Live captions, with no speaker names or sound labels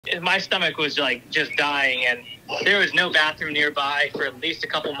My stomach was like just dying, and there was no bathroom nearby for at least a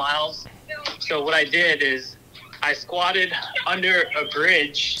couple miles. So what I did is I squatted under a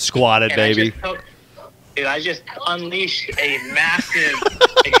bridge. Squatted, baby. I just unleashed a massive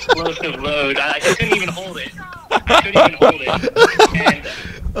explosive load. I couldn't even hold it. And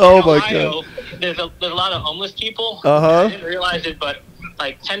oh my God. There's a lot of homeless people. Uh-huh. I didn't realize it, but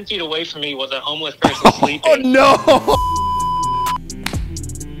like 10 feet away from me was a homeless person sleeping. Oh no!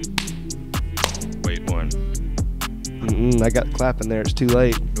 Wait, one. I got clapping there. It's too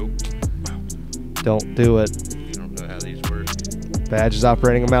late. Nope. Don't do it. I don't know how these work. Badge is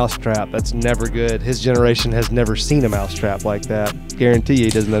operating a mousetrap. That's never good. His generation has never seen a mousetrap like that. Guarantee you he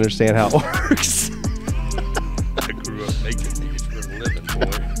doesn't understand how it works. I grew up making these for a living,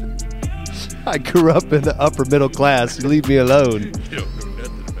 boy. I grew up in the upper middle class. You leave me alone. You don't know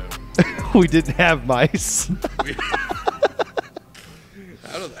nothing about it. We didn't have mice.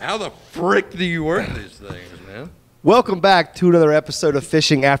 How the frick do you work these things, man? Welcome back to another episode of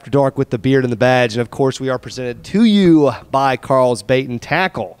Fishing After Dark with the Beard and the Badge. And, of course, we are presented to you by Carl's Bait and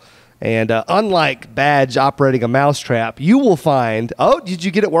Tackle. And unlike Badge operating a mousetrap, you will find... Oh, did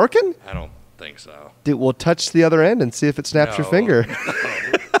you get it working? I don't think so. We'll touch the other end and see if it snaps your finger.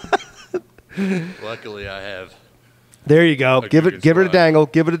 No. Luckily, I have... There you go. Give it a dangle.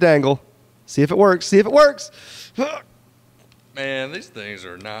 Give it a dangle. See if it works. See if it works. Man, these things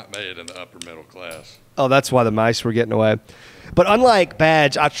are not made in the upper middle class. Oh, that's why the mice were getting away. But unlike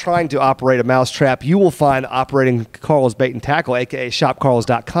Badge, trying to operate a mousetrap, you will find operating Carl's Bait and Tackle, a.k.a.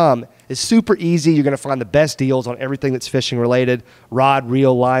 shopcarls.com, is super easy. You're going to find the best deals on everything that's fishing related. Rod,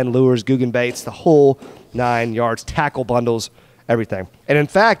 reel, line, lures, Googan baits, the whole 9 yards, tackle bundles, everything. And in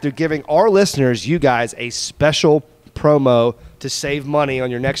fact, they're giving our listeners, you guys, a special promo to save money on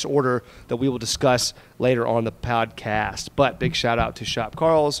your next order that we will discuss later on the podcast. But big shout out to Shop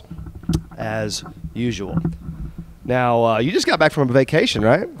Carl's as usual. Now, you just got back from a vacation,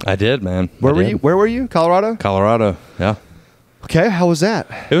 right? I did, man. Where were you? Where were you? Colorado? Colorado, yeah. Okay, how was that?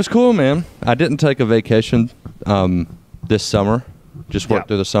 It was cool, man. I didn't take a vacation this summer. Just worked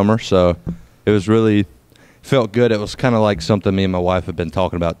through the summer, so it was really felt good. It was kind of like something me and my wife have been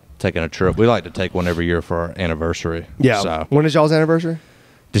talking about, taking a trip. We like to take one every year for our anniversary. Yeah. So. When is y'all's anniversary?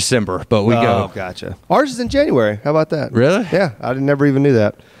 December, but we go. Oh, gotcha. Ours is in January. How about that? Really? Yeah, I never even knew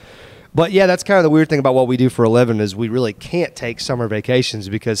that. But yeah, that's kind of the weird thing about what we do for a living is we really can't take summer vacations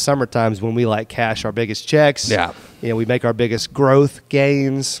because summertime's when we like cash our biggest checks. Yeah. You know, we make our biggest growth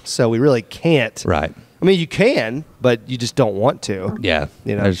gains, so we really can't. Right. I mean, you can, but you just don't want to. Yeah.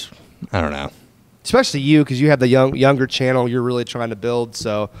 You know, I don't know. Especially you, because you have the younger channel you're really trying to build,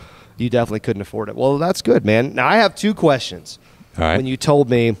 so you definitely couldn't afford it. Well, that's good, man. Now, I have 2 questions. All right. When you told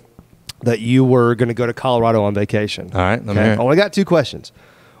me that you were going to go to Colorado on vacation. All right. Let me hear it. I only got 2 questions.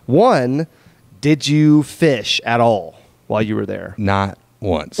 One, did you fish at all while you were there? Not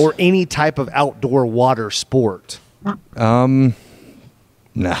once. Or any type of outdoor water sport? No.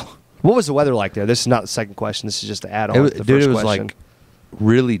 What was the weather like there? This is not the second question. This is just to add on to the first question. Dude, it was like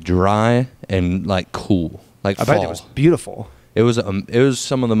really dry and like cool. Like I fall. bet it was beautiful. It was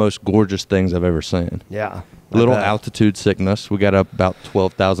some of the most gorgeous things I've ever seen. Yeah. A little altitude sickness. We got up about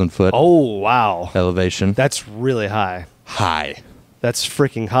 12,000 foot. Oh, wow. Elevation. That's really high. High. That's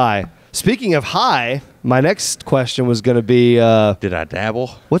freaking high. Speaking of high, my next question was going to be... did I dabble?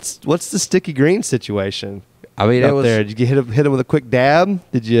 What's the sticky green situation? I mean, it was there. Did you hit him with a quick dab?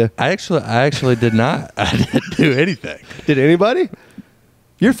 Did you? I actually did not. I didn't do anything. Did anybody?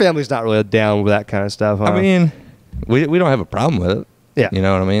 Your family's not really down with that kind of stuff, huh? I mean, we don't have a problem with it. Yeah. You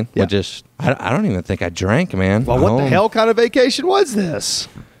know what I mean? Yeah. I don't even think I drank, man. Well, what the hell kind of vacation was this?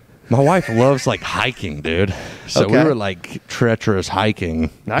 My wife loves like hiking, dude. So we were like treacherous hiking.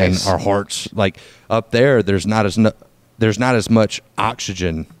 Nice. And our hearts, like up there, there's not as much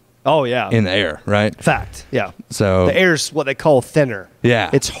oxygen. Oh, yeah. In the air, right? Fact. Yeah. So the air's what they call thinner. Yeah.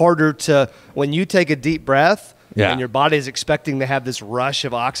 It's harder to, when you take a deep breath and your body's expecting to have this rush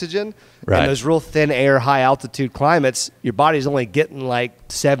of oxygen, right. and those real thin air, high altitude climates, your body's only getting like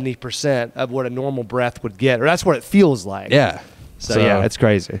 70% of what a normal breath would get, or that's what it feels like. Yeah. So yeah, it's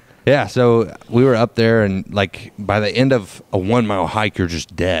crazy. Yeah, so we were up there, and like by the end of a 1 mile hike, you're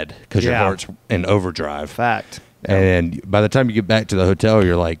just dead because your heart's in overdrive. Fact. And by the time you get back to the hotel,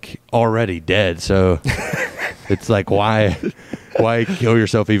 you're like already dead. So it's like, why kill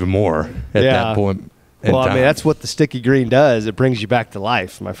yourself even more at that point? Well, I mean, that's what the sticky green does. It brings you back to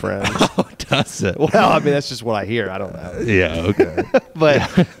life, my friend. Oh, does it? Well, I mean, that's just what I hear. I don't know. Yeah, okay.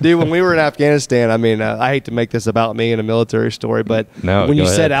 But, dude, when we were in Afghanistan, I mean, I hate to make this about me and a military story, but when you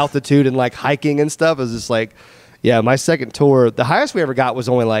said altitude and, like, hiking and stuff, it was just like, Yeah, my second tour, the highest we ever got was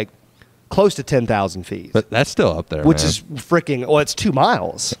only like close to 10,000 feet. But that's still up there, which man. is freaking, well, it's 2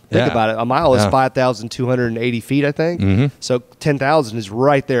 miles. Think Yeah. about it. A mile is Yeah. 5,280 feet, I think. Mhm. So 10,000 is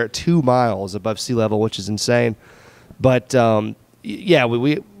right there at 2 miles above sea level, which is insane. But yeah,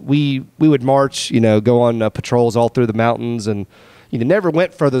 we would march, go on patrols all through the mountains, and never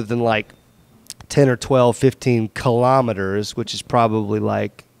went further than like 10 or 12, 15 kilometers, which is probably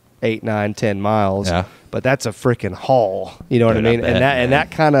like 8, 9, 10 miles. Yeah. But that's a freaking haul. You know what I Dude, I mean? bet, and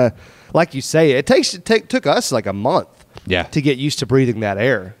that kind of, like you say, it took us like a month. Yeah. To get used to breathing that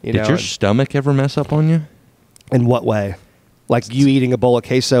air. Did your stomach ever mess up on you? In what way? Like you eating a bowl of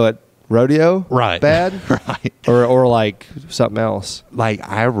queso at rodeo? Right. Bad? Right. Or like something else? Like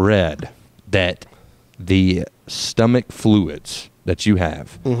I read that the stomach fluids that you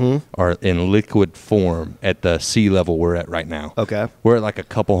have are in liquid form at the sea level we're at right now. Okay. We're at like a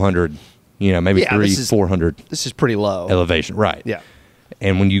couple hundred, maybe Yeah, 400 This is pretty low. elevation. Right. Yeah.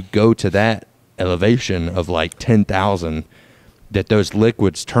 And when you go to that elevation of like 10,000, that those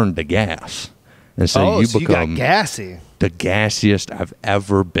liquids turn to gas. And so you you become got gassy. the gassiest I've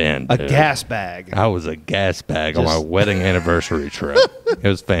ever been. A dude. gas bag. I was a gas bag on my wedding anniversary trip. It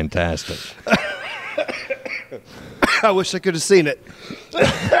was fantastic. I wish I could have seen it.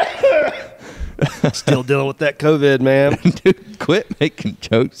 Still dealing with that COVID, man. Dude, quit making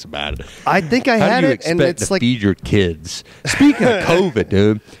jokes about it. I think I How had do you it, and expect it's to like feed your kids? Speaking of COVID,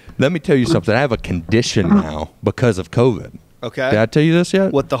 dude, let me tell you something. I have a condition now because of COVID. okay. Did I tell you this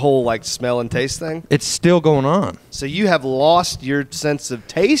yet? What the whole like smell and taste thing? It's still going on. So you have lost your sense of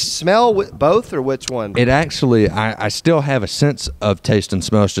taste, smell, both, or which one? It actually, I still have a sense of taste and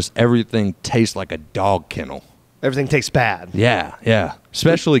smell. It's just everything tastes like a dog kennel. Everything tastes bad. Yeah, yeah.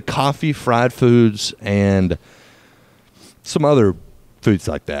 Especially coffee, fried foods, and some other foods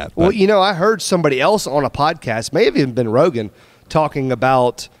like that. Well, But I heard somebody else on a podcast, may have even been Rogan, talking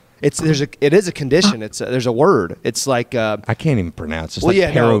about it is a condition. There's a word. It's like I can't even pronounce it. It's Well, like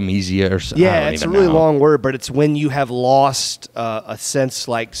yeah, no. paromnesia or something. yeah, it's a really long word, but it's when you have lost a sense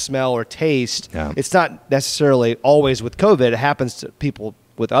like smell or taste. Yeah. It's not necessarily always with COVID. It happens to people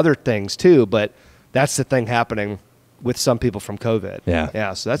with other things too, but that's the thing happening with some people from COVID. Yeah.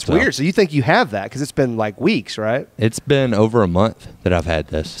 Yeah, so that's So- weird. So you think you have that because it's been like weeks, right? It's been over a month that I've had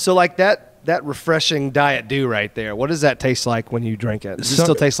this. So like that refreshing Diet Dew right there, what does that taste like when you drink it? Does it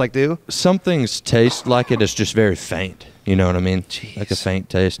still taste like Dew? Some things taste like it. It's just very faint. You know what I mean? Jeez. Like a faint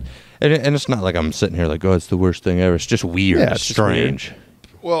taste. And it's not like I'm sitting here like, oh, it's the worst thing ever. It's just weird. Yeah, it's it's just weird. strange.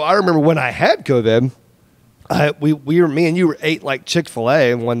 Well, I remember when I had COVID, me and you ate like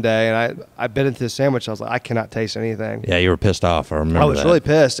Chick-fil-A one day, and I bit into the sandwich. I was like, I cannot taste anything. Yeah, you were pissed off. I remember I was that. really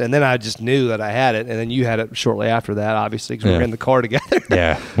pissed, and then I just knew that I had it, and then you had it shortly after that, obviously, because we were Yeah. in the car together.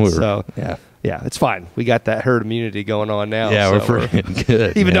 Yeah. We were, So, yeah. Yeah, it's fine. We got that herd immunity going on now. Yeah, so we're freaking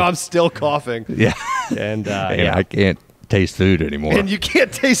good. even man. though I'm still coughing. Yeah. And Yeah, I can't taste food anymore and you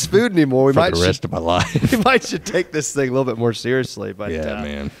can't taste food anymore. We for might the rest of my life. we might should take this thing a little bit more seriously. But Yeah,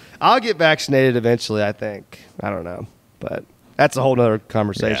 man. I'll get vaccinated eventually. I think. I don't know, but that's a whole nother Yeah,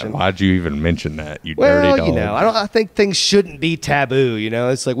 conversation. why'd you even mention that? You Well, dirty dog. I think things shouldn't be taboo.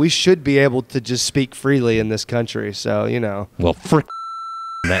 It's like we should be able to just speak freely in this country. So Well, frick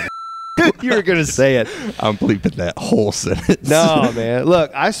that. you were gonna say it. I'm bleeping that whole sentence. No, man. Look,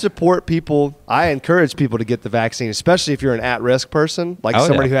 I support people. I encourage people to get the vaccine, especially if you're an at-risk person, like Oh,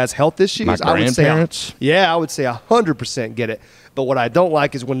 somebody yeah. who has health issues. My I would say, grandparents. I would say 100% get it. But what I don't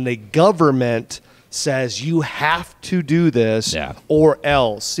like is when the government says you have to do this Yeah. or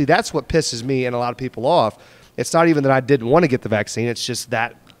else. See, that's what pisses me and a lot of people off. It's not even that I didn't want to get the vaccine. It's just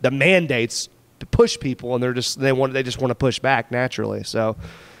that the mandates to push people, and they just want to push back naturally. So,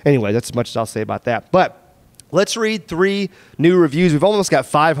 anyway, that's as much as I'll say about that. But let's read 3 new reviews. We've almost got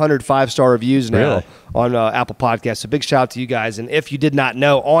 500 5-star reviews now Really? on Apple Podcasts. So big shout out to you guys. And if you did not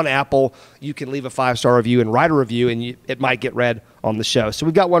know, on Apple, you can leave a 5-star review and write a review, and it might get read on the show. So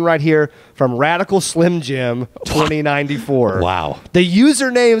we've got one right here from Radical Slim Jim 2094. Wow. The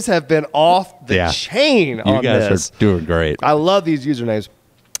usernames have been off the Yeah. chain You on guys this. are doing great. I love these usernames.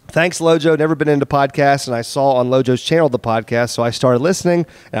 Thanks, Lojo. Never been into podcasts, and I saw on Lojo's channel the podcast, so I started listening,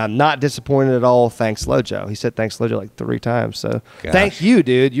 and I'm not disappointed at all. Thanks, Lojo. He said thanks, Lojo, like 3 times. So Gosh. thank you,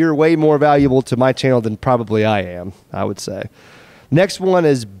 dude. You're way more valuable to my channel than probably I am, I would say. Next one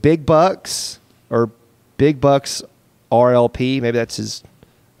is Big Bucks, or Big Bucks RLP. Maybe that's his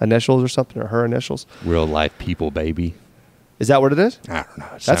initials or something, or her initials. Real life people, baby. Is that what it is? I don't know.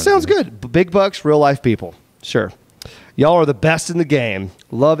 It That sounds good. Big Bucks, real life people. Sure. Y'all are the best in the game.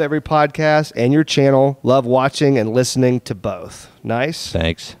 Love every podcast and your channel. Love watching and listening to both. Nice.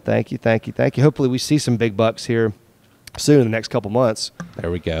 Thanks. Thank you. Hopefully we see some big bucks here soon in the next couple months.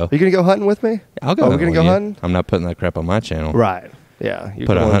 There we go. Are you going to go hunting with me? I'll go. We're going to go hunting? I'm not putting that crap on my channel. Right. Yeah.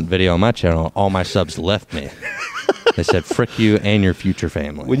 Put a hunt video on my channel. All my subs left me. They said, frick you and your future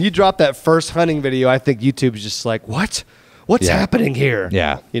family. When you drop that first hunting video, I think YouTube's just like, what? What's happening here?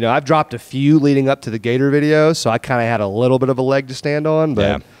 Yeah. You know, I've dropped a few leading up to the Gator video, so I kind of had a little bit of a leg to stand on.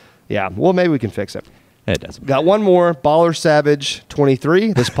 But yeah, well, maybe we can fix it. It doesn't. Got one more. Baller Savage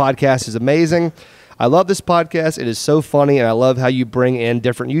 23. This podcast is amazing. I love this podcast. It is so funny, and I love how you bring in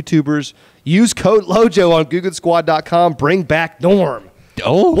different YouTubers. Use code LOJO on GoogleSquad.com. Bring back Norm.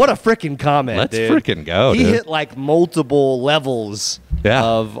 Oh, what a freaking comment, let's dude. freaking go, He dude. hit like multiple levels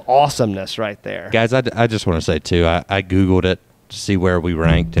of awesomeness right there. Guys, I just want to say, too, I Googled it to see where we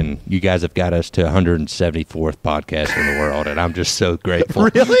ranked, and you guys have got us to 174th podcast in the world, and I'm just so grateful.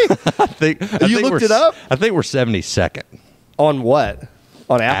 Really? I think you looked it up? I think we're 72nd. On what?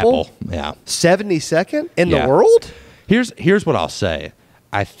 On Apple? Yeah. 72nd in the world? Here's what I'll say.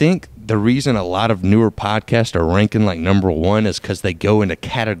 I think the reason a lot of newer podcasts are ranking like number one is because they go into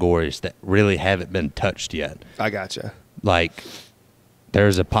categories that really haven't been touched yet. I gotcha. Like,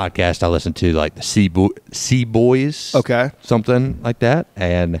 there's a podcast I listen to, like the Sea Boys. Okay. Something like that.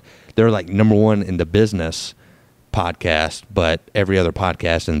 And they're like number one in the business podcast, but every other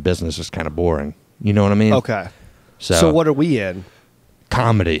podcast in business is kind of boring. You know what I mean? Okay. So what are we in?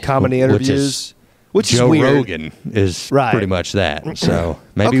 Comedy interviews. Which Joe is weird. Rogan is pretty much that. So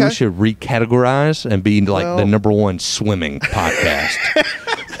maybe we should recategorize and be like the number one swimming podcast.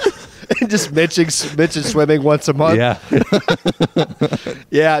 Just mention swimming once a month. Yeah.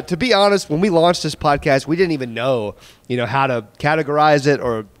 Yeah. To be honest, when we launched this podcast, we didn't even know, how to categorize it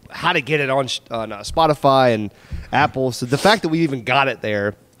or how to get it on Spotify and Apple. So the fact that we even got it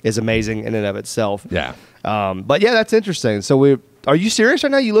there is amazing in and of itself. Yeah. But yeah, that's interesting. So are you serious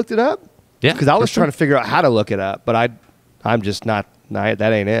right now? You looked it up? Yeah. Because I was trying to figure out how to look it up, but I'm just not. That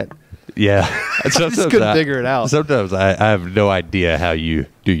ain't it. Yeah. I just couldn't figure it out. Sometimes I have no idea how you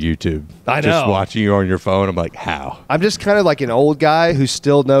do YouTube. I know. Just watching you on your phone, I'm like, how? I'm just kind of like an old guy who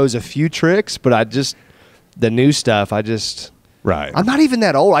still knows a few tricks, but the new stuff, Right. I'm not even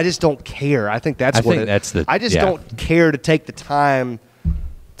that old. I just don't care. I think that's I just don't care to take the time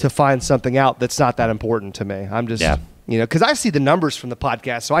to find something out that's not that important to me. I'm just, because I see the numbers from the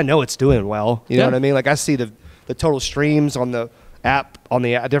podcast, so I know it's doing well. You know what I mean? Like I see the total streams on the app, on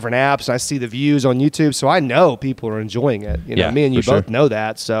the different apps. I see the views on YouTube, so I know people are enjoying it. Me and you both know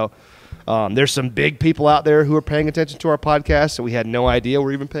that. So there's some big people out there who are paying attention to our podcast, so we had no idea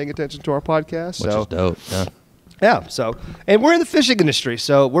we're even paying attention to our podcast. Which is dope. Yeah. Yeah. So, and we're in the fishing industry,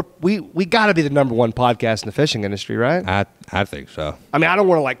 so we got to be the number one podcast in the fishing industry, right? I think so. I mean, I don't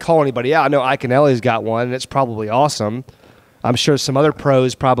want to call anybody out. I know Ike and Ellie's got one, and it's probably awesome. I'm sure some other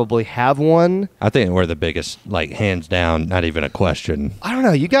pros probably have one. I think we're the biggest, hands down, not even a question. I don't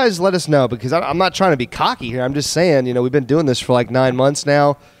know. You guys let us know, because I'm not trying to be cocky here. I'm just saying, we've been doing this for 9 months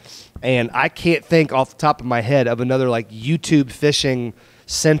now, and I can't think off the top of my head of another YouTube fishing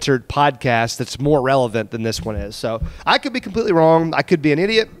centered podcast that's more relevant than this one is. So I could be completely wrong. I could be an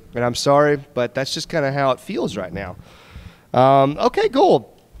idiot, and I'm sorry, but that's just kind of how it feels right now. Okay,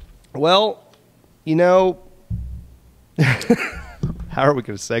 cool. Well, how are we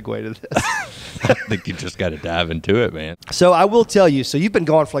going to segue to this? I think you just got to dive into it, man. So I will tell you, so you've been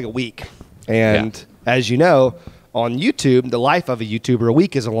gone for a week. And as you know, on YouTube, the life of a YouTuber, a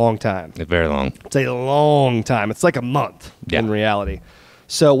week is a long time. It's very long. It's a long time. It's like a month in reality.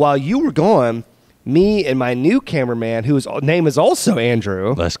 So while you were gone, me and my new cameraman, whose name is also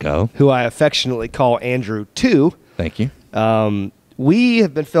Andrew. Let's go. Who I affectionately call Andrew 2. Thank you. We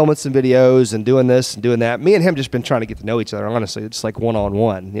have been filming some videos and doing this and doing that. Me and him just been trying to get to know each other, honestly. It's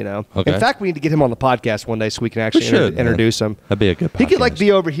one-on-one, Okay. In fact, we need to get him on the podcast one day so we can actually introduce him. That'd be a good podcast. He could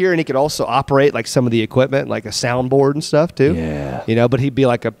be over here, and he could also operate some of the equipment, like a soundboard and stuff too. Yeah. But he'd be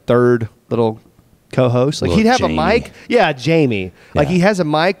like a third little co-host. He'd have Jamie. a mic. Yeah, Jamie. He has a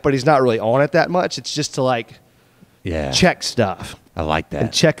mic, but he's not really on it that much. It's just to check stuff. I like that.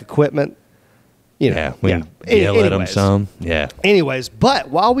 And check equipment. We can yell at him some. Yeah. Anyways, but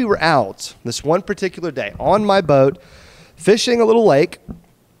while we were out this one particular day on my boat, fishing a little lake,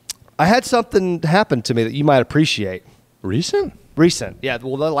 I had something happen to me that you might appreciate. Recent? Yeah.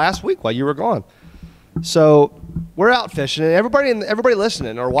 Well, the last week while you were gone. So we're out fishing, and everybody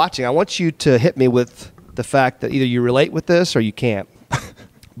listening or watching, I want you to hit me with the fact that either you relate with this or you can't.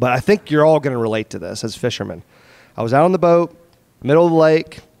 But I think you're all going to relate to this as fishermen. I was out on the boat, middle of the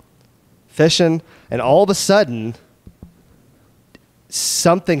lake, fishing, and all of a sudden,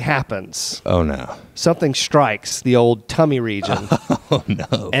 something happens. Oh, no. Something strikes the old tummy region. Oh,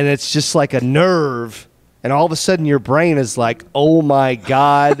 no. And it's just like a nerve. And all of a sudden your brain is like, oh, my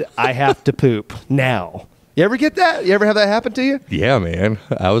God, I have to poop now. You ever get that? You ever have that happen to you? Yeah, man.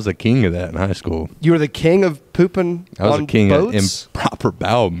 I was a king of that in high school. You were the king of pooping I was on a king boats? of improper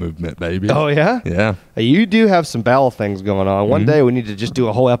bowel movement, baby. Oh, yeah? Yeah. You do have some bowel things going on. One day we need to just do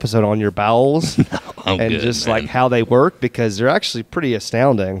a whole episode on your bowels I'm and good, just man. like how they work, because they're actually pretty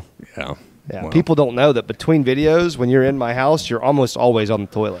astounding. Yeah. Yeah. Wow. People don't know that between videos, when you're in my house, you're almost always on the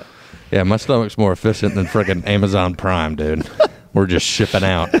toilet. Yeah, my stomach's more efficient than freaking Amazon Prime, dude. We're just shipping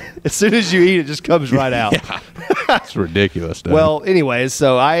out. As soon as you eat, it just comes right out. Yeah. It's ridiculous, dude. Well, anyways,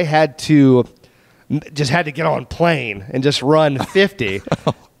 so I had to get on plane and just run 50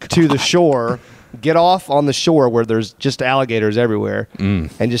 to the shore, get off on the shore where there's just alligators everywhere, and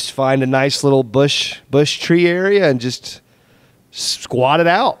just find a nice little bush tree area and just squat it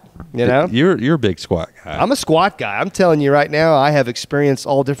out. You know, you're a big squat guy. I'm a squat guy. I'm telling you right now, I have experienced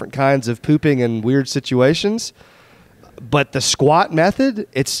all different kinds of pooping in weird situations, but the squat method,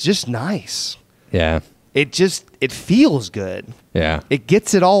 it's just nice. Yeah. It feels good. Yeah. It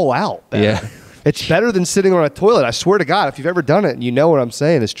gets it all out. Better. Yeah. It's better than sitting on a toilet. I swear to God, if you've ever done it and you know what I'm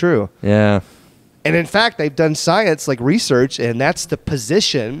saying is true. Yeah. And in fact, they've done science, like research, and that's the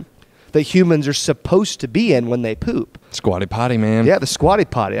position that humans are supposed to be in when they poop. Squatty potty, man. Yeah, the squatty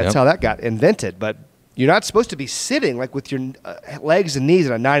potty. That's Yep. how that got invented. But you're not supposed to be sitting like with your legs and knees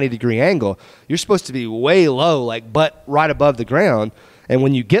at a 90-degree angle. You're supposed to be way low, like butt right above the ground. And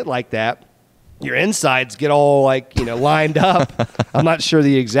when you get like that, your insides get all like, lined up. I'm not sure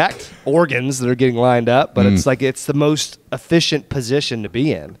the exact organs that are getting lined up, but it's like it's the most efficient position to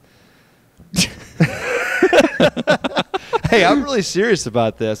be in. Hey, I'm really serious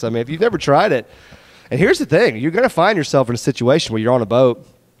about this. I mean, if you've never tried it, and here's the thing, you're going to find yourself in a situation where you're on a boat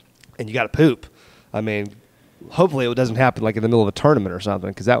and you got to poop. I mean, hopefully it doesn't happen like in the middle of a tournament or something,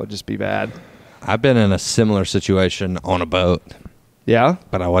 because that would just be bad. I've been in a similar situation on a boat, Yeah?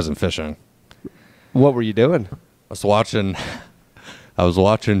 but I wasn't fishing. What were you doing? I was watching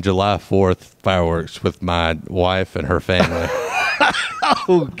July 4th fireworks with my wife and her family.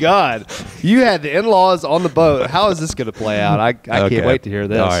 Oh, God. You had the in-laws on the boat. How is this going to play out? I Okay. can't wait to hear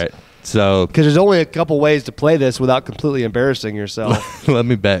this. All right. So Because there's only a couple ways to play this without completely embarrassing yourself. let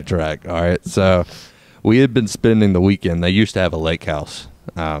me backtrack. All right. So we had been spending the weekend. They used to have a lake house.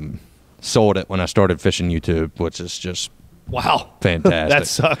 Sold it when I started fishing YouTube, which is just Wow. fantastic. That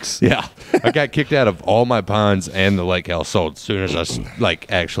sucks. Yeah. I got kicked out of all my ponds, and the lake house sold as soon as I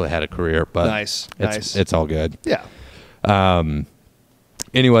actually had a career. But Nice. It's all good. Yeah.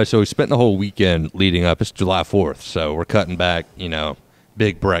 Anyway, so we spent the whole weekend leading up. It's July 4th, so we're cutting back,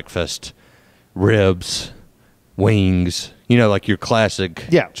 big breakfast, ribs, wings, like your classic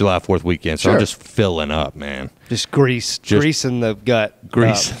July 4th weekend. So Sure. I'm just filling up, man. Just grease in the gut.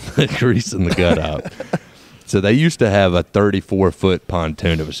 Grease in the gut up. So they used to have a 34-foot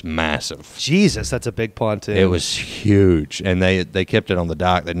pontoon. It was massive. Jesus, that's a big pontoon. It was huge, and they kept it on the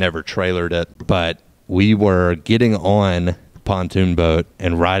dock. They never trailered it, but we were getting on the pontoon boat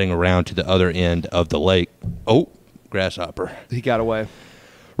and riding around to the other end of the lake. Oh, grasshopper. He got away.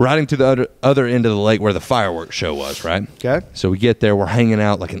 Riding to the other end of the lake where the fireworks show was, right? Okay. So we get there, we're hanging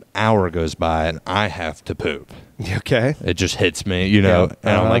out, like an hour goes by, and I have to poop. Okay. It just hits me, Yeah. and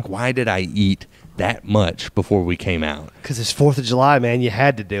I'm Uh-huh. like, why did I eat that much before we came out? Because it's 4th of July, man. You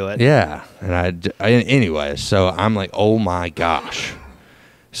had to do it. Yeah. And anyway, so I'm like, oh my gosh.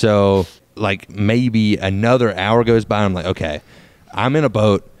 So like maybe another hour goes by. And I'm like, okay, I'm in a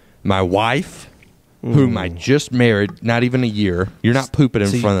boat. My wife, whom I just married, not even a year. You're not pooping in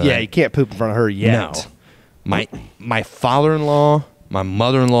front of Yeah, her. you can't poop in front of her yet. No. My father-in-law, my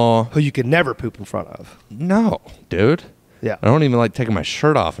mother-in-law. Who you could never poop in front of. No, dude. Yeah. I don't even like taking my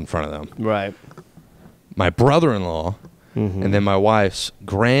shirt off in front of them. Right. My brother-in-law, and then my wife's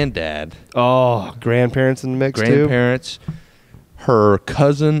granddad. Oh, grandparents in the mix Grandparents, her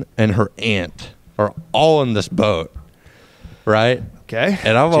cousin, and her aunt are all in this boat, right? too? Okay.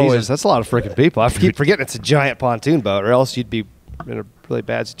 And I've Jesus, always- that's a lot of freaking people. I keep forgetting it's a giant pontoon boat, or else you'd be in a really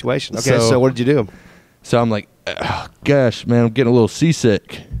bad situation. Okay, so what did you do? So I'm like, oh, gosh, man, I'm getting a little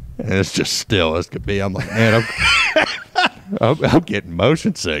seasick. And it's just still as could be. I'm like, man, I'm getting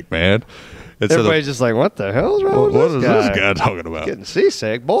motion sick, man. And Everybody's just like, what the hell is wrong with what this is guy? this guy talking about? Getting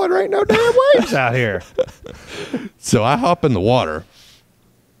seasick. Boy, there ain't no damn waves out here. So I hop in the water.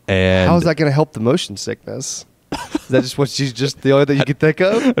 And How is that going to help the motion sickness? Is that just the only thing you could think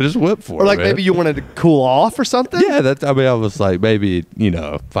of? I just whipped for Or it, like man. maybe you wanted to cool off or something? Yeah, I was like, maybe,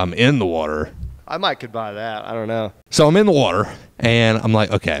 if I'm in the water, I might could buy that. I don't know. So I'm in the water, and I'm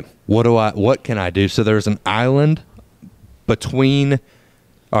like, okay, what can I do? So there's an island between.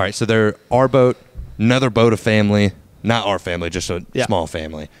 All right, so there our boat, another boat of family, not our family, just a small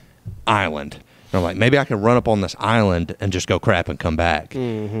family, island. And I'm like, maybe I can run up on this island and just go crap and come back.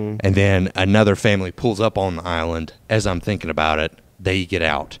 And then another family pulls up on the island. As I'm thinking about it, they get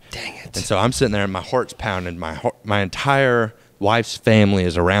out. Dang it. And so I'm sitting there and my heart's pounding. My entire wife's family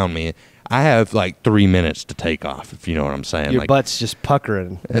is around me. I have like 3 minutes to take off, if you know what I'm saying. Your like, butt's just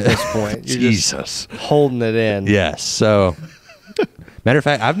puckering at this point. You're Jesus. just holding it in. Yes. So, matter of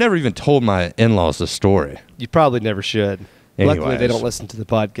fact, I've never even told my in-laws the story. You probably never should. Luckily, they Anyways. don't listen to the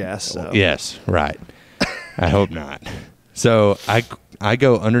podcast. So. Yes, right. I hope not. So I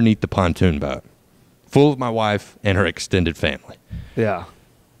go underneath the pontoon boat, full of my wife and her extended family. Yeah.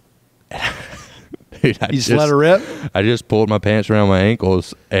 Dude, You just let her rip? I just pulled my pants around my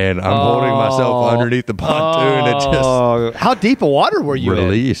ankles, and I'm holding myself underneath the pontoon and just how deep of water were you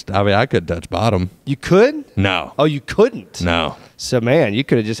released. I mean, I could touch bottom. You could? No. Oh, you couldn't? No. So, man, you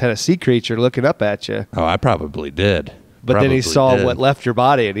could have just had a sea creature looking up at you. Oh, I probably did. But then he saw what left your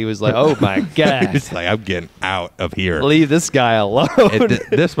body, and he was like, oh, my God. It's like, I'm getting out of here. Leave this guy alone.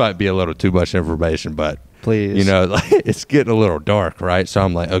 This might be a little too much information, but please. You know, like, it's getting a little dark, right? So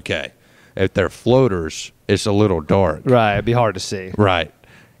I'm like, okay, if they're floaters, it's a little dark. Right, it'd be hard to see. Right.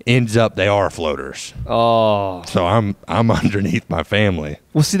 Ends up they are floaters. Oh. So I'm underneath my family.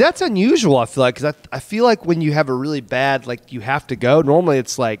 Well, see, that's unusual, I feel like, because I feel like when you have a really bad, like, you have to go, normally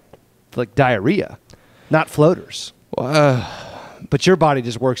it's like diarrhea, not floaters. But your body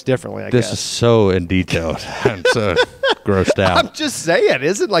just works differently, I guess. This is so in detail. I'm so grossed out. I'm just saying,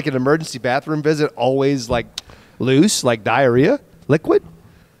 isn't like an emergency bathroom visit always like loose, like diarrhea, liquid?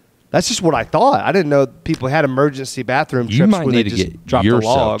 That's just what I thought. I didn't know people had emergency bathroom trips You might where need they to just get drop the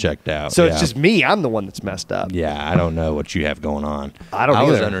yourself log. checked out. So yeah. it's just me. I'm the one that's messed up. Yeah, I don't know what you have going on. I don't I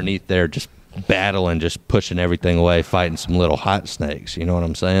was either. underneath there just battling, just pushing everything away, fighting some little hot snakes. You know what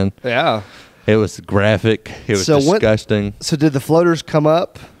I'm saying? Yeah. It was graphic. It was disgusting. So did the floaters come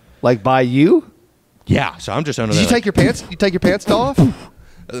up like by you? Yeah. So I'm just under Did there. you take your pants? You take your pants off?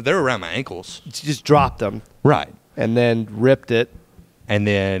 They're around my ankles. You just dropped them Right. and then ripped it. And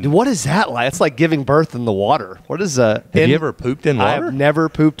then, Dude, what is that like? It's like giving birth in the water. What is have you ever pooped in water? I've never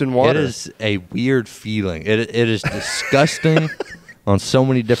pooped in water. It is a weird feeling. It is disgusting on so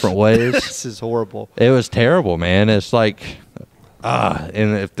many different ways. This is horrible. It was terrible, man. It's like,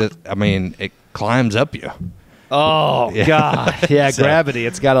 and it climbs up you. Oh, Yeah. God. Yeah, So- gravity.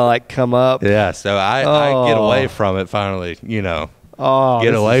 It's got to, like, come up. Yeah, so I get away from it finally, you know. Oh,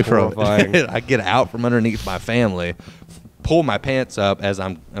 Get this away is from horrifying. it. I get out from underneath my family, pull my pants up as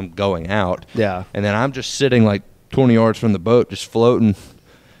I'm going out. Yeah. And then I'm just sitting like 20 yards from the boat, just floating.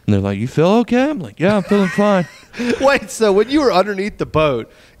 And they're like, "You feel okay?" I'm like, "Yeah, I'm feeling fine." Wait, so when you were underneath the boat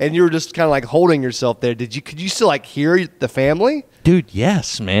and you were just kind of like holding yourself there, could you still like hear the family? Dude,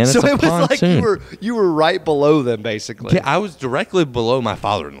 yes, man. It's So a it was pontoon. like you were right below them, basically. Yeah, I was directly below my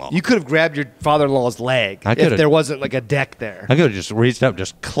father-in-law. You could have grabbed your father-in-law's leg I if could've- there wasn't like a deck there. I could have just reached up,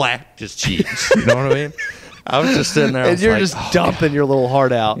 just clapped his cheeks. You know what I mean? I was just sitting there. I And was you're like, just "Oh, dumping your little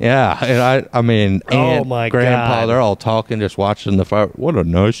heart out. yeah, and I mean, Oh, Aunt, my Grandpa, God. they're all talking, just watching the fire. What a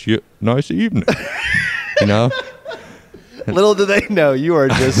nice evening, you know. Little do they know you are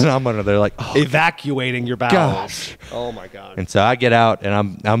just And I'm under there like, oh, evacuating your bowels. gosh. Oh, my God. And so I get out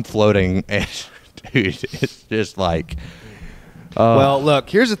and I'm floating, and dude, it's just like, Well, look,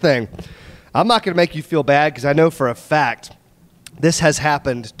 here's the thing. I'm not going to make you feel bad because I know for a fact this has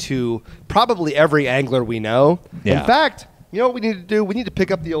happened to probably every angler we know. Yeah. In fact, you know what we need to do? We need to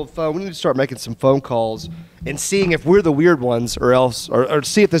pick up the old phone. We need to start making some phone calls and seeing if we're the weird ones or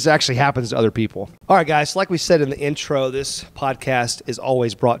see if this actually happens to other people. All right, guys, like we said in the intro, this podcast is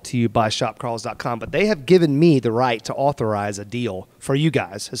always brought to you by shopcarls.com, but they have given me the right to authorize a deal for you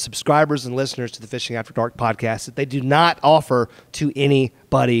guys as subscribers and listeners to the Fishing After Dark podcast that they do not offer to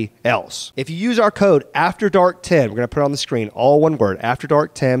anybody else. If you use our code AFTERDARK10, we're going to put it on the screen, all one word,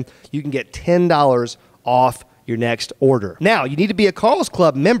 AFTERDARK10, you can get $10 off your next order. Now, you need to be a Carl's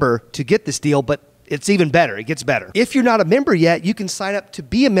Club member to get this deal, but it's even better. It gets better. If you're not a member yet, you can sign up to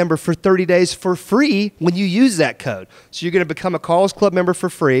be a member for 30 days for free when you use that code. So you're going to become a Carl's Club member for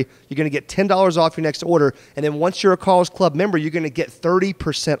free. You're going to get $10 off your next order. And then once you're a Carl's Club member, you're going to get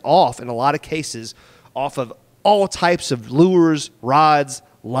 30% off in a lot of cases off of all types of lures, rods,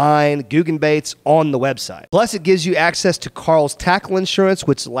 line, Guggen baits on the website. Plus, it gives you access to Carl's tackle insurance,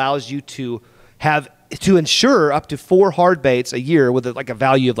 which allows you to insure up to 4 hard baits a year with like a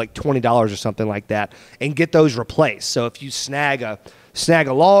value of like $20 or something like that and get those replaced. So if you snag a snag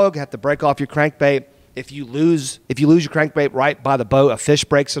a log, have to break off your crankbait. If you lose your crankbait right by the boat, a fish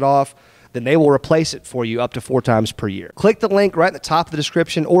breaks it off, then they will replace it for you up to 4 times per year. Click the link right at the top of the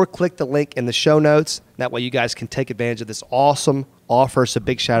description or click the link in the show notes. That way you guys can take advantage of this awesome offer. So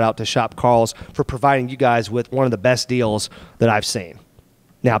big shout out to Shop Carl's for providing you guys with one of the best deals that I've seen.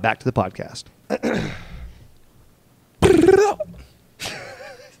 Now back to the podcast.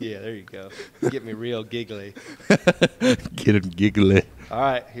 Yeah, there you go. Get me real giggly. Get him giggly. All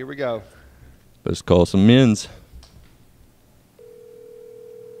right, here we go. Let's call some men's.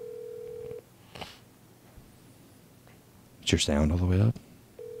 Is your sound all the way up?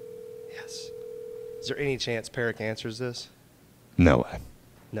 Yes. Is there any chance Peric answers this? No way.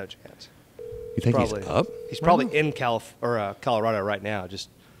 No chance. You think he's up? He's probably in Colorado right now, just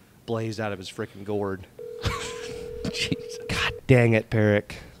blazed out of his freaking gourd. Jesus. God dang it,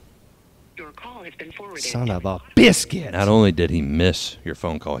 Peric. Your call has been forwarded. Son of a biscuit. Not only did he miss your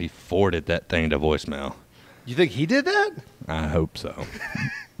phone call, he forwarded that thing to voicemail. You think he did that? I hope so.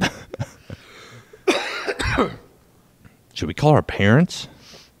 Should we call our parents?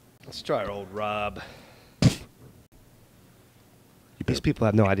 Let's try our old Rob. These people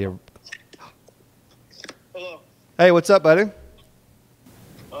have no idea. Hello. Hey, what's up, buddy?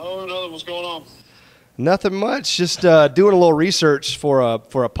 Oh, nothing. What's going on? Nothing much. Just doing a little research for a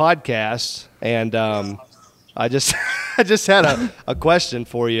podcast, and I just I just had a question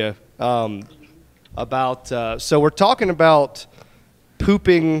for you about. So we're talking about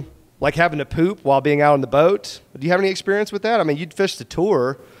pooping, like having to poop while being out on the boat. Do you have any experience with that? I mean, you'd fished the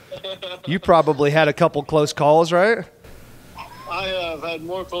tour. You probably had a couple close calls, right? I have had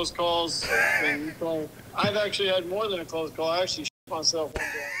more close calls than you probably. I've actually had more than a close call. I actually shit myself one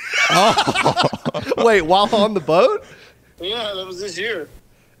day. Oh, wait, while on the boat? Yeah, that was this year.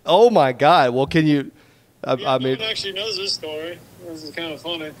 Oh my God! Well, can you? I No mean, one actually knows this story. This is kind of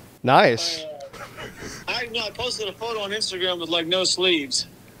funny. nice. I posted a photo on Instagram with like no sleeves,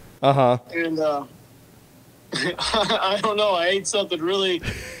 Uh-huh. and I don't know. I ate something really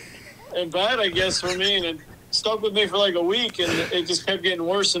bad, I guess, for me, and it stuck with me for like a week, and it just kept getting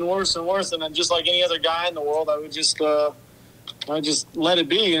worse and worse and worse. And then, just like any other guy in the world, I would just let it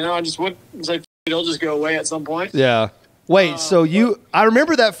be. You know, I just would say it'll just go away at some point. Yeah. Wait, so I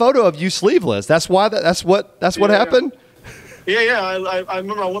remember that photo of you sleeveless. That's why that's what happened? Yeah. I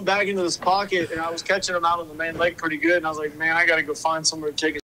remember I went back into this pocket, and I was catching them out on the main lake pretty good. And I was like, man, I got to go find somewhere to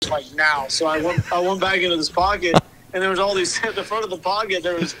take a like now. So I went back into this pocket, and there was all these at the front of the pocket.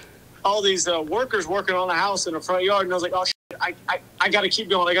 There was all these workers working on the house in the front yard, and I was like, oh shit, I got to keep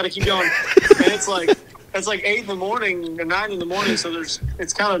going. I got to keep going. And it's like 8 in the morning or 9 in the morning, so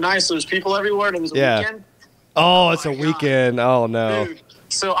it's kind of nice. There's people everywhere, and it was a weekend. Oh, it's a weekend. Oh no. Dude,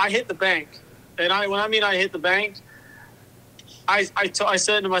 so I hit the bank, and when I mean I hit the bank, I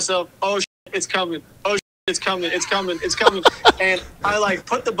said to myself, oh shit, it's coming. Oh shit, it's coming. It's coming. It's coming. And I like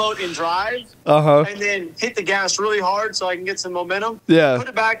put the boat in drive, and then hit the gas really hard so I can get some momentum. Yeah. Put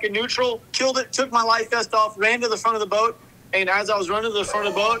it back in neutral, killed it, took my life vest off, ran to the front of the boat. And as I was running to the front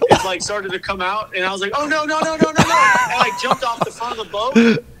of the boat, it like started to come out, and I was like, "Oh no!" And I jumped off the front of the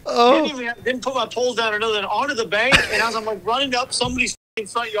boat. Oh. Didn't put my poles down or nothing onto the bank. And as I'm like running up somebody's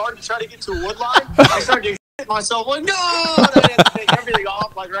front yard to try to get to a wood line, I started to shit myself like, "No!" And I had to take everything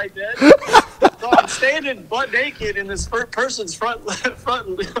off like right then. So I'm standing butt naked in this person's front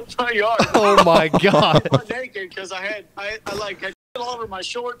yard. Oh my God. Butt naked because I had shit all over my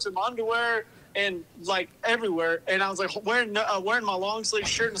shorts and my underwear. And like everywhere, and I was like wearing my long sleeve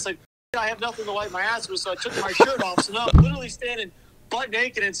shirt, and it's like I have nothing to wipe my ass with, so I took my shirt off. So now I'm literally standing butt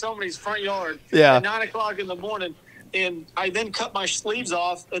naked in somebody's front yard at 9 o'clock in the morning, and I then cut my sleeves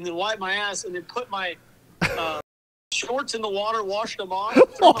off, and then wiped my ass, and then put my shorts in the water, washed them off.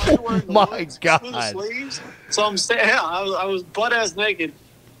 Oh my God! The sleeves. So I'm I was butt ass naked,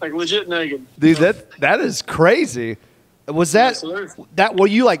 like legit naked. Dude, that is crazy. Was that were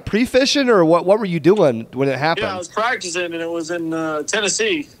you like pre-fishing, or what were you doing when it happened? Yeah, I was practicing, and it was in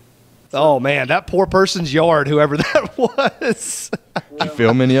Tennessee. Oh man, that poor person's yard, whoever that was. Did you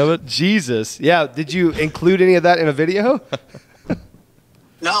film any of it? Jesus. Yeah, did you include any of that in a video?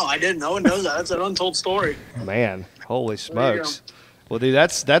 No, I didn't. No one knows that. That's an untold story. Man, holy smokes. Well, dude,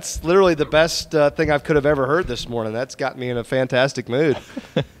 that's literally the best thing I could have ever heard this morning. That's got me in a fantastic mood.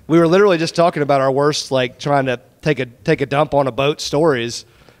 We were literally just talking about our worst, like trying to take a dump on a boat stories,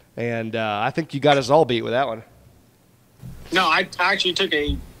 and I think you got us all beat with that one. No, I actually took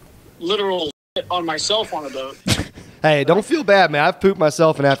a literal shit on myself on a boat. Hey, don't feel bad, man. I've pooped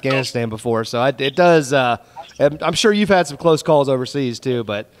myself in Afghanistan before, so it does. I'm sure you've had some close calls overseas too,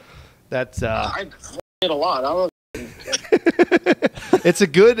 but that's. I did a lot. It's a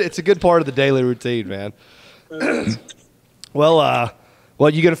good part of the daily routine, man. Well,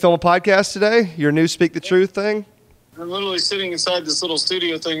 you gonna film a podcast today? Your new Speak the Truth thing? I'm literally sitting inside this little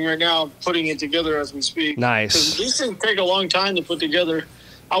studio thing right now, putting it together as we speak. Nice. 'Cause these things take a long time to put together.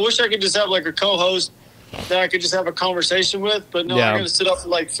 I wish I could just have like a co-host that I could just have a conversation with, but no, Yeah. I'm going to sit up for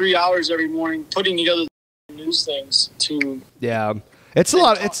like 3 hours every morning putting together news things to. Yeah. It's a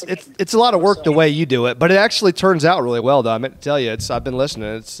lot. It's a lot of work the way you do it, but it actually turns out really well. Though I meant to tell you, I've been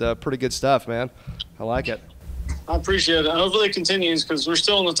listening. It's pretty good stuff, man. I like it. I appreciate it. Hopefully it continues because we're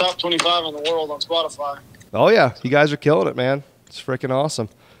still in the top 25 in the world on Spotify. Oh yeah, you guys are killing it, man. It's freaking awesome.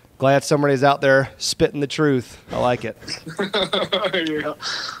 Glad somebody's out there spitting the truth. I like it. Yeah.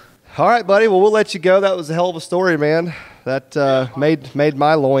 All right, buddy. Well, we'll let you go. That was a hell of a story, man. That made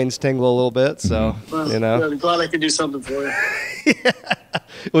my loins tingle a little bit. So Well, you know. good. I'm glad I could do something for you.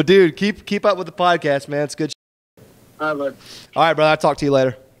 Well, dude, keep up with the podcast, man. It's good. All right, bud. All right, brother. I'll talk to you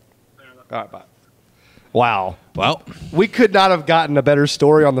later. All right, bye. Wow. Well, We could not have gotten a better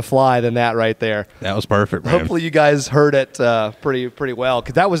story on the fly than that right there. that was perfect, man. Hopefully you guys heard it pretty well,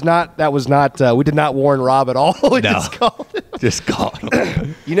 because that was not we did not warn Rob at all. We No. just called him. Just caught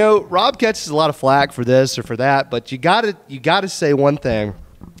him. You know, Rob catches a lot of flack for this or for that, but you gotta say one thing: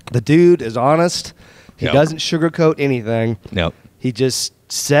 the dude is honest. He Yep. doesn't sugarcoat anything. Nope. He just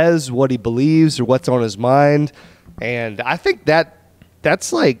says what he believes or what's on his mind, and I think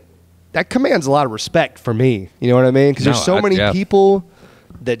that's like. That commands a lot of respect for me. You know what I mean? Because there's so many people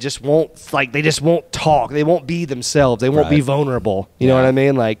that just won't talk. They won't be themselves. They won't be Right. vulnerable. You know what I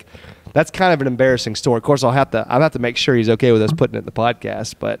mean? Like, that's kind of an embarrassing story. Of course, I'll have to make sure he's okay with us putting it in the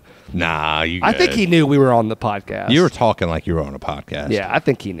podcast. But Nah, you. I think good. he knew we were on the podcast. You were talking like you were on a podcast. Yeah, I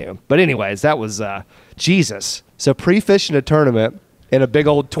think he knew. But anyways, that was Jesus. So pre-fishing a tournament in a big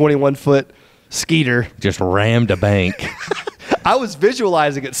old 21-foot skeeter. Just rammed a bank. I was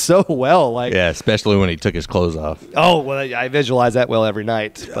visualizing it so well. Like, Yeah, especially when he took his clothes off. oh, well, I visualize that well every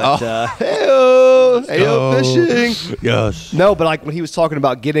night. But, Oh. hey-o fishing. Yes. No, but like when he was talking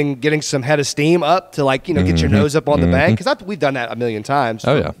about getting some head of steam up to, like, you know, get your nose up on the bank. Because we've done that a million times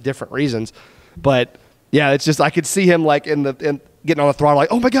Oh, for yeah. different reasons. But, yeah, it's just I could see him, like, in getting on the throttle, like,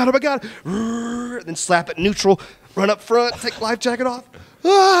 oh, my God. Rrrr, then slap it neutral, run up front, take the life jacket off.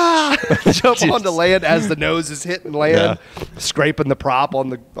 Ah! Jump onto land as the nose is hitting land, scraping the prop on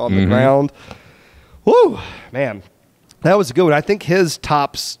the ground. Woo, man, that was a good one. I think his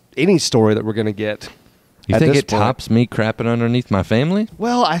tops any story that we're gonna get. You at think this it point. tops me crapping underneath my family?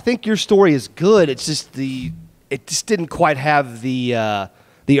 Well, I think your story is good. It's just it just didn't quite have the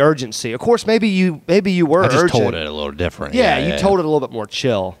urgency. Of course, maybe you were I just urgent. told it a little different. Yeah, you told it a little bit more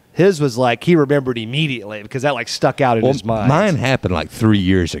chill. His was like he remembered immediately because that like stuck out in his mind. Mine happened like 3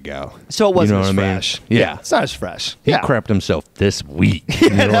 years ago. So it wasn't You know as what I mean? fresh. Yeah. It's not as fresh. He yeah. crapped himself this week. You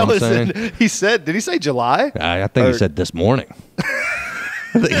know that what I'm was saying? he said, did he say July? I think Or- he said this morning.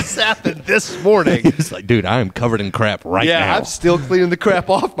 This happened this morning. He's like, dude, I am covered in crap right Yeah, now. I'm still cleaning the crap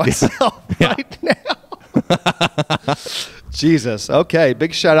off myself right now. Jesus. Okay.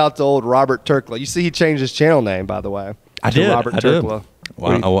 Big shout out to old Robert Turkla. You see, he changed his channel name, by the way. I to did. Robert I did. Turkla.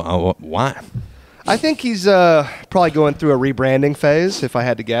 Why? I think he's probably going through a rebranding phase, if I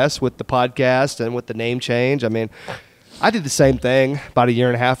had to guess, with the podcast and with the name change. I mean, I did the same thing about a year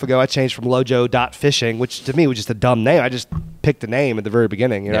and a half ago. I changed from Lojo.fishing, which to me was just a dumb name. I just picked a name at the very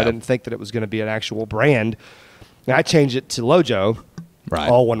beginning. You know, I didn't think that it was going to be an actual brand. And I changed it to Lojo, Right.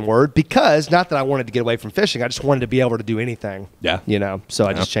 all one word, because not that I wanted to get away from fishing. I just wanted to be able to do anything. Yeah. You know, so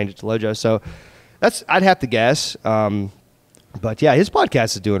I just changed it to Lojo. So I'd have to guess. But yeah, his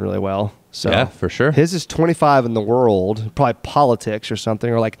podcast is doing really well. So Yeah, for sure. His is 25 in the world, probably politics or something,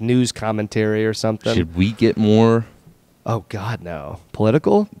 or like news commentary or something. Should we get more? Oh God, no.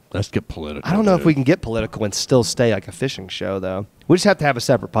 Political? Let's get political. I don't know if dude. we can get political and still stay like a fishing show, though. We just have to have a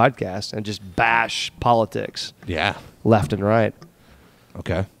separate podcast and just bash politics Yeah. left and right.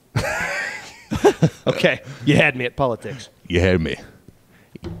 Okay. Okay, you had me at politics. You had me.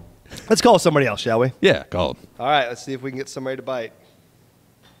 Let's call somebody else, shall we? Yeah, call him. All right, let's see if we can get somebody to bite.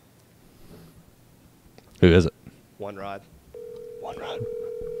 Who is it? One rod. One Rod.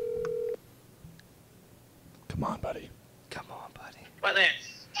 Come on, buddy. Come on, buddy. What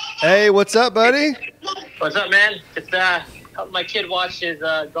Lance? Hey, what's up, buddy? What's up, man? Just helping my kid watch his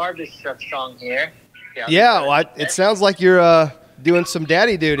garbage truck song here. Yeah, well, it sounds like you're doing some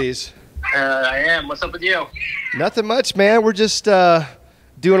daddy duties. I am. What's up with you? Nothing much, man. We're just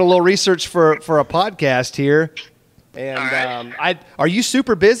doing a little research for a podcast here. And All right. are you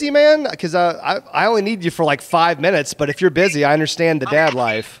super busy, man? Because I only need you for like 5 minutes. But if you're busy, I understand the dad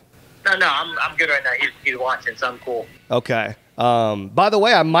life. No, I'm good right now. He's watching, so I'm cool. Okay. By the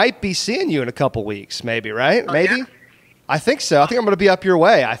way, I might be seeing you in a couple weeks, maybe, right? Maybe? Yeah? I think so. I think I'm going to be up your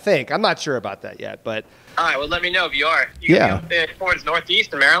way, I think. I'm not sure about that yet, but... All right, well, let me know if you are. You Yeah. gonna be up there towards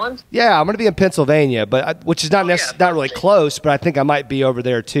northeast in Maryland? Yeah, I'm going to be in Pennsylvania, but which is not yeah, not really perfect. close, but I think I might be over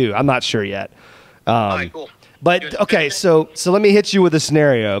there too. I'm not sure yet. All right, cool. But okay, so let me hit you with a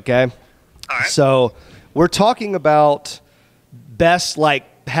scenario, okay? All right. So we're talking about best like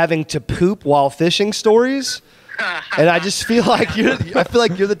having to poop while fishing stories, and I just feel like you're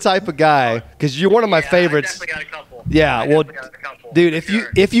the type of guy because you're one of my favorites. I definitely got a couple. Yeah, I well, definitely got a couple, dude, for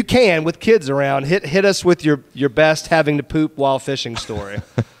sure. if you can with kids around, hit us with your best having to poop while fishing story.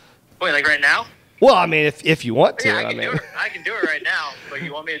 Wait, like right now? Well, I mean, if you want to, Yeah, I can do it right now. But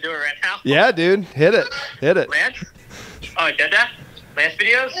you want me to do it right now? Yeah, dude, hit it. Lance? Oh, did that? Lance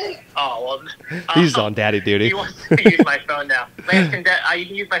videos? Oh, well. He's on daddy duty. He wants to use my phone now. Lance, you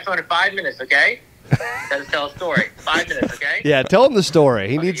can use my phone in 5 minutes, okay? Gotta tell a story. 5 minutes, okay? Yeah, tell him the story.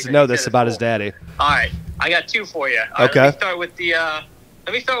 He Okay, needs to you know said this it's about his cool. daddy. All right, I got two for you. All right, Okay.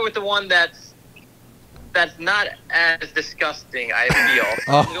 Let me start with the one that's not as disgusting. I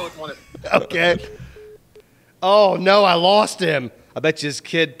feel. I'll go with one that's Okay. Oh no, I lost him. I bet you his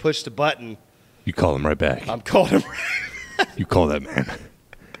kid pushed a button. You call him right back. I'm calling him. You call that man.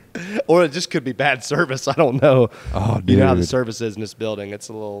 Or it just could be bad service. I don't know. Oh, dude. You know how the service is in this building. It's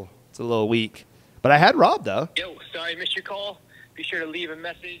a little weak. But I had Rob though. Yo, sorry, I missed your call. Be sure to leave a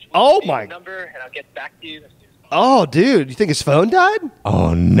message. with Oh, the my- number, and I'll get back to you as soon as possible. Oh, dude, you think his phone died?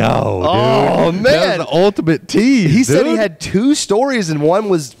 Oh no, dude. Oh, man. That was the ultimate tease. He said he dude. had 2 stories and one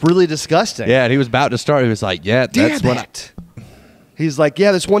was really disgusting. Yeah, and he was about to start. He was like, "Yeah, that's Damn what." it. He's like,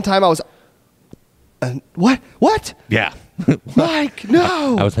 yeah, this one time I was. What? Yeah. Mike,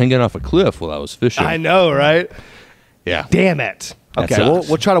 no. I was hanging off a cliff while I was fishing. I know, right? Yeah. Damn it. That Okay, sucks.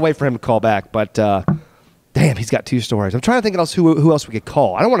 we'll try to wait for him to call back, but damn, he's got 2 stories. I'm trying to think else who else we could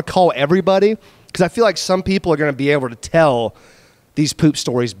call. I don't want to call everybody because I feel like some people are going to be able to tell these poop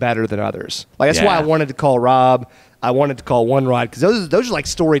stories better than others. Like that's why I Yeah. wanted to call Rob. I wanted to call One Rod because those are like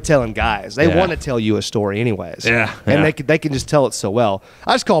storytelling guys. They Yeah. want to tell you a story anyways. Yeah, and yeah. they can just tell it so well.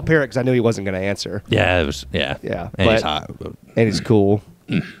 I just called Parrot because I knew he wasn't going to answer. Yeah, it was. Yeah. Yeah, And he's but- hot. And he's cool.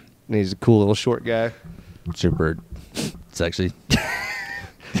 And he's a cool little short guy. Super sexy.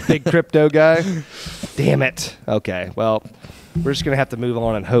 Big crypto guy. Damn it. Okay, well, we're just going to have to move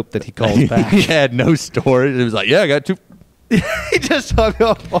on and hope that he calls back. He had no story. It was like, "Yeah, I got 2." He just hung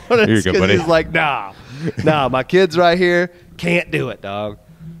up on us Here you go, because buddy. he's like, nah, my kid's right here. Can't do it, dog.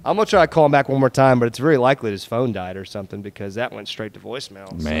 I'm going to try to call him back one more time, but it's very likely his phone died or something because that went straight to voicemail.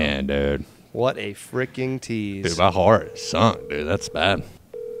 So, Man, dude. what a freaking tease. Dude, my heart is sunk, dude. That's bad.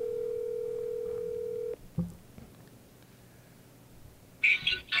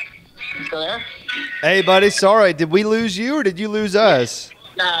 You still there? Hey, buddy, sorry. Did we lose you or did you lose us?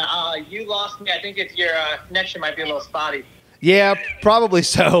 Nah, you lost me. I think it's your connection might be a little spotty. Yeah, probably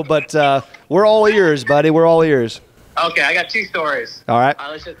so, but we're all ears, buddy. We're all ears. Okay, I got 2 stories. All right.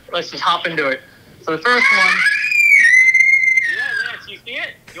 Let's just hop into it. So the first one. Yeah, Lance, you see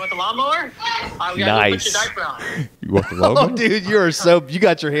it? You want the lawnmower? We gotta Nice. put your diaper on. You want the Oh, logo? dude, you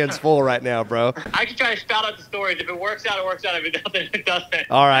got your hands full right now, bro. I can try to spout out the stories. If it works out, it works out. If it doesn't, it doesn't.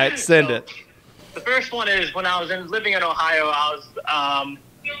 All right, send So, it. The first one is when I was living in Ohio. I was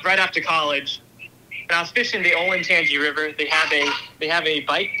right after college, and I was fishing the Olentangy River. They have a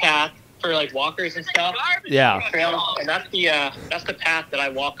bike path for like walkers and stuff. Yeah. Trail, and that's the path that I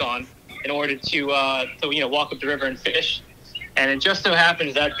walk on in order to walk up the river and fish. And it just so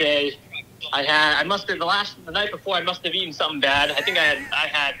happens that day, I must have the night before I must have eaten something bad. I think I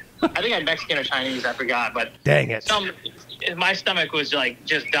had Mexican or Chinese. I forgot, but Dang it. my stomach was like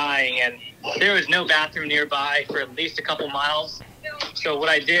just dying, and there was no bathroom nearby for at least a couple miles. So what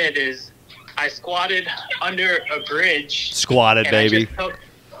I did is I squatted under a bridge. Squatted, and baby.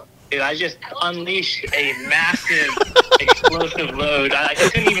 I just unleashed a massive explosive load. I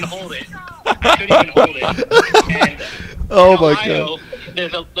couldn't even hold it. And Oh, in my Ohio,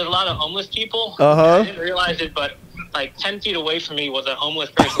 there's a lot of homeless people. Uh-huh. I didn't realize it, but like 10 feet away from me was a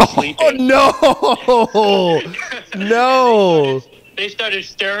homeless person sleeping. Oh, no. No. They started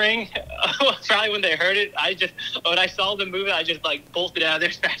stirring. Probably when they heard it, when I saw them moving, I just like bolted out of there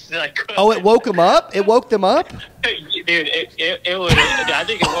as fast as I could. Oh, it woke him up? It woke them up? Dude, it would. I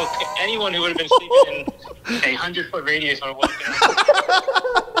think it woke anyone who would have been sleeping in a 100-foot radius would have woken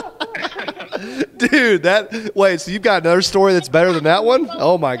up. Dude, wait, so you've got another story that's better than that one?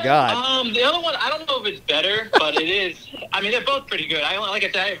 Oh, my God. The other one, I don't know if it's better, but it is. I mean, they're both pretty good. Like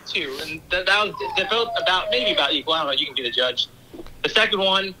I said, I have 2, and they're both maybe about equal. I don't know. You can be the judge. The second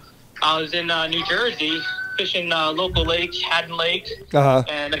one, I was in New Jersey, fishing local lake, Haddon Lake. Uh-huh.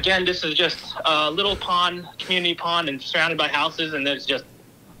 And again, this is just a little pond, community pond, and surrounded by houses, and there's just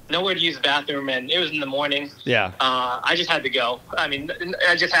nowhere to use the bathroom. And it was in the morning. Yeah. I just had to go.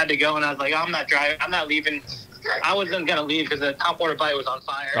 I just had to go, and I was like, I'm not driving. I'm not leaving. I wasn't gonna leave because the topwater bite was on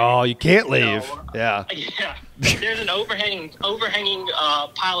fire. Oh, you can't leave. Yeah. Yeah. There's an overhanging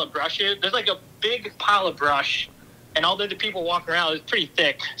pile of brush here. There's like a big pile of brush, and all the other people walking around. It was pretty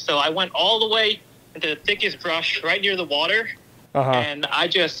thick. So I went all the way into the thickest brush right near the water, and I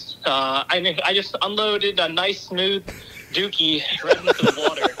just unloaded a nice smooth dookie right into the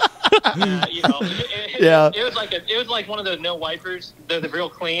water. It was like one of those no wipers. They're the real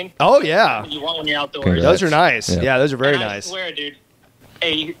clean. Oh yeah. You want when you're outdoors. Congrats. Those are nice. Yeah, those are very and nice. I swear, dude,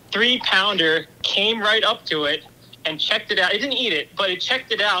 a 3-pounder came right up to it and checked it out. It didn't eat it, but it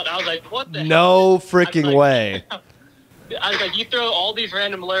checked it out. I was like, what the hell? No freaking way. I was like, you throw all these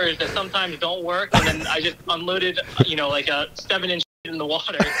random lures that sometimes don't work, and then I just unloaded, like a 7-inch in the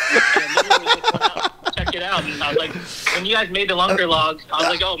water, and literally just went out, check it out, and I was like, when you guys made the lunker log, I was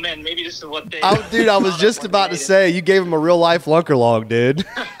like, oh man, maybe this is what they. Oh, dude, I was just about to say you gave him a real life lunker log, dude.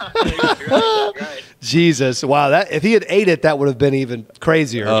 right. Jesus, wow! If he had ate it, that would have been even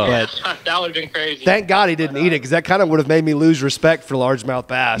crazier. But that would have been crazy. thank God he didn't eat it, because that kind of would have made me lose respect for largemouth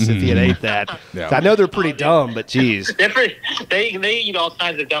bass if he had ate that. Yeah. I know they're pretty dumb, but geez, they eat all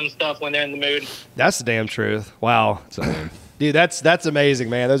kinds of dumb stuff when they're in the mood. that's the damn truth. Wow, dude, that's amazing,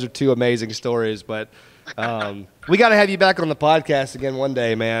 man. Those are two amazing stories. But we got to have you back on the podcast again one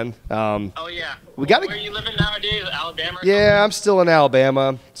day, man. Oh yeah. We got. Where are you living nowadays? Alabama? Or Yeah, I'm still in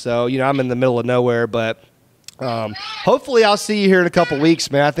Alabama, so I'm in the middle of nowhere. But hopefully, I'll see you here in a couple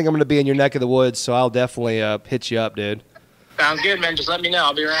weeks, man. I think I'm going to be in your neck of the woods, so I'll definitely hit you up, dude. Sounds good, man. Just let me know.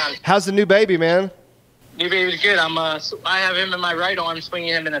 I'll be around. How's the new baby, man? New baby's good. I have him in my right arm, swinging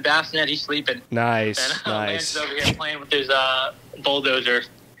him in a bassinet. He's sleeping. Nice, And nice, Lance's over here playing with his bulldozer.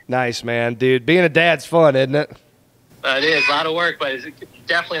 nice, man, dude. Being a dad's fun, isn't it? It is a lot of work, but it's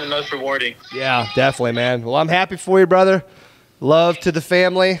definitely the most rewarding. Yeah, definitely, man. Well, I'm happy for you, brother. Love to the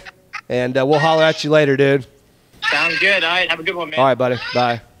family, and we'll holler at you later, dude. Sounds good. All right, have a good one, man. All right, buddy.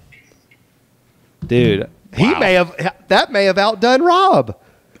 Bye. Dude, he may have outdone Rob,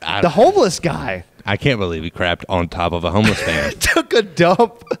 the homeless guy. I can't believe he crapped on top of a homeless man. Took a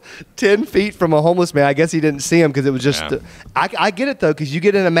dump 10 feet from a homeless man. I guess he didn't see him because it was just I get it, though, because you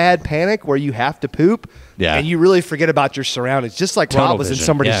get in a mad panic where you have to poop, and you really forget about your surroundings, just like Tunnel Rob was in vision.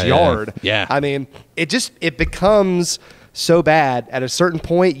 somebody's yard. Yeah. I mean, it becomes so bad at a certain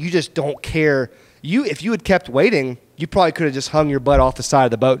point, you just don't care. If you had kept waiting, you probably could have just hung your butt off the side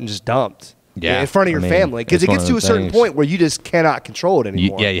of the boat and just dumped. Yeah, in front of your family, because it gets to a certain point where you just cannot control it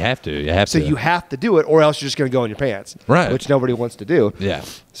anymore. You have to. So you have to do it, or else you're just going to go in your pants, right? Which nobody wants to do. Yeah.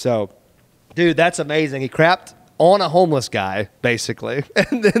 So, dude, that's amazing. He crapped on a homeless guy, basically,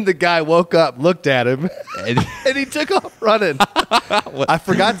 and then the guy woke up, looked at him, and he took off running. I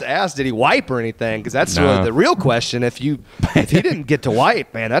forgot to ask, did he wipe or anything? Because that's really the real question. If he didn't get to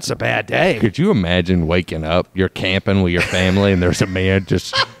wipe, man, that's a bad day. Could you imagine waking up? You're camping with your family, and there's a man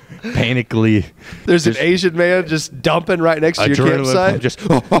just panically. There's an Asian man just dumping right next to your campsite. And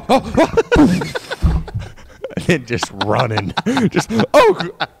then just running.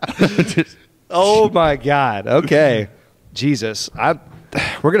 Oh my God. Okay. Jesus.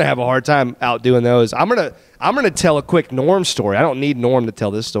 We're gonna have a hard time out doing those. I'm gonna tell a quick Norm story. I don't need Norm to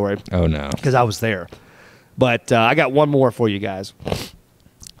tell this story. Oh no. Because I was there. But I got one more for you guys.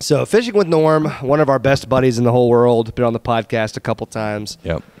 So fishing with Norm, one of our best buddies in the whole world, been on the podcast a couple times.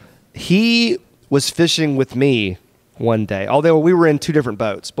 Yep. He was fishing with me one day, although we were in two different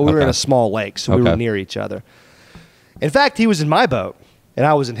boats, but we were in a small lake, so we were near each other. In fact, he was in my boat, and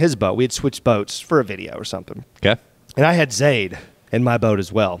I was in his boat. We had switched boats for a video or something. Okay. And I had Zayd in my boat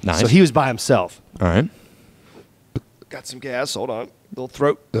as well. Nice. So he was by himself. All right. Got some gas. Hold on. Little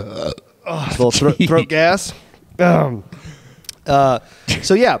throat. Little throat gas. So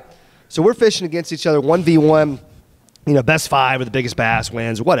yeah. So we're fishing against each other, 1v1. Best five or the biggest bass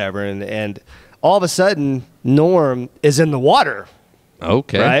wins, whatever. And all of a sudden, Norm is in the water.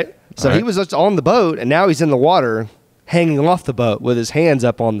 Okay. Right? So he was just on the boat, and now he's in the water, hanging off the boat with his hands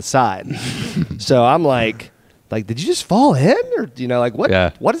up on the side. So I'm like, did you just fall in? Or,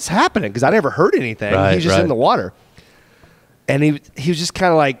 what is happening? Because I never heard anything. Right, he was just in the water. And he was just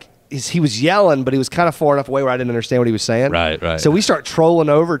kind of like, he was yelling, but he was kind of far enough away where I didn't understand what he was saying. Right. So we start trolling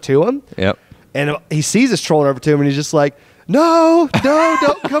over to him. Yep. And he sees us trolling over to him, and he's just like, no,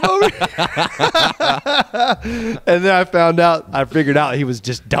 don't come over. And then I figured out he was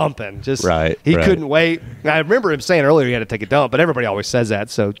just dumping. He couldn't wait. I remember him saying earlier he had to take a dump, but everybody always says that.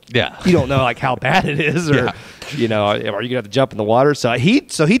 So yeah, you don't know like how bad it is, or you know, are you gonna have to jump in the water? So he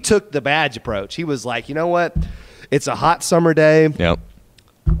took the badge approach. He was like, you know what? It's a hot summer day. Yep.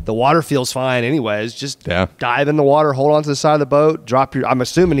 The water feels fine anyways. Just dive in the water, hold on to the side of the boat, I'm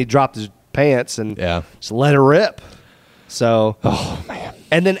assuming he dropped his pants and just let it rip. So, oh man.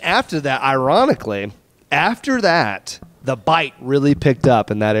 And then after that, ironically, the bite really picked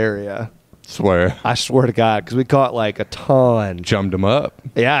up in that area. I swear to God, because we caught like a ton. Chummed him up.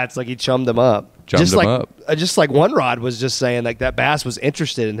 Yeah, it's like he chummed him up. Just like One Rod was just saying, like that bass was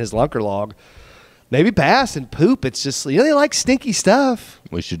interested in his lunker log. Maybe bass and poop. It's just, you know, they like stinky stuff.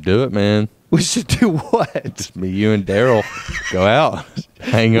 We should do it, man. We should do what? Just me, you, and Daryl go out,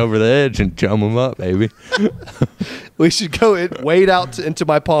 hang over the edge, and chum them up, baby. We should go wade out into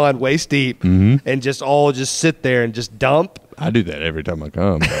my pond waist deep and just sit there and just dump. I do that every time I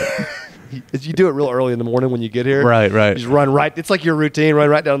come. You do it real early in the morning when you get here. Right. Just run right. It's like your routine. Run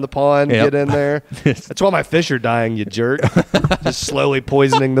right down the pond, get in there. That's why my fish are dying, you jerk. Just slowly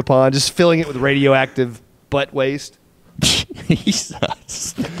poisoning the pond, just filling it with radioactive butt waste.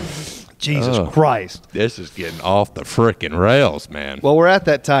 Jesus Christ. This is getting off the frickin' rails, man. Well, we're at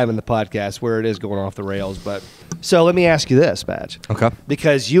that time in the podcast where it is going off the rails. But so let me ask you this, Badge. Okay.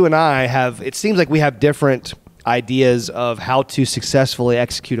 Because you and I it seems like we have different ideas of how to successfully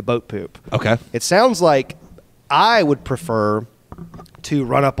execute a boat poop. Okay. It sounds like I would prefer to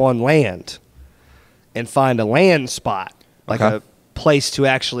run up on land and find a land spot, like a place to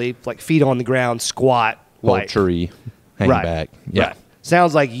actually like feet on the ground, squat, Hold tree, hang back. Yeah. Right.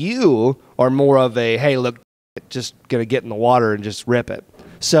 Sounds like you are more of a, hey, look, just going to get in the water and just rip it.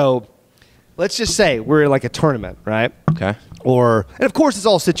 So let's just say we're in like a tournament, right? Okay. And of course it's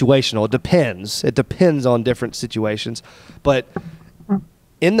all situational. It depends. It depends on different situations. But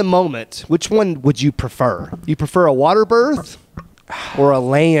in the moment, which one would you prefer? You prefer a water berth or a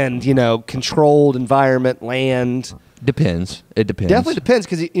land, controlled environment, land? Depends. It depends. Definitely depends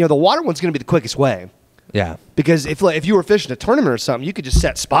because, the water one's going to be the quickest way. Yeah. Because if you were fishing a tournament or something, you could just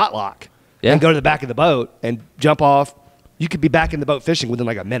set spot lock and go to the back of the boat and jump off. You could be back in the boat fishing within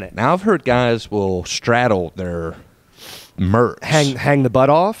like a minute. Now, I've heard guys will straddle their merch. Hang the butt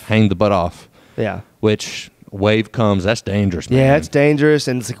off? Hang the butt off. Yeah. Which wave comes, that's dangerous, man. Yeah, it's dangerous.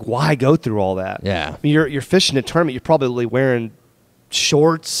 And it's like, why go through all that? Yeah. I mean, you're fishing a tournament. You're probably wearing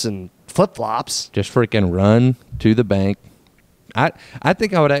shorts and flip-flops. Just freaking run to the bank. I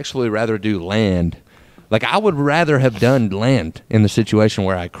think I would actually rather do land. Like, I would rather have done land in the situation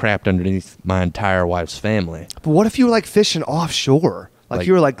where I crapped underneath my entire wife's family. But what if you were, like, fishing offshore? Like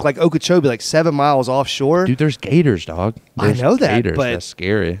you were, like Okeechobee, like 7 miles offshore? Dude, there's gators, dog. I know that, gators. but... That's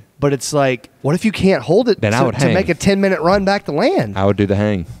scary. But it's like, what if you can't hold it then I would hang. To make a 10-minute run back to land? I would do the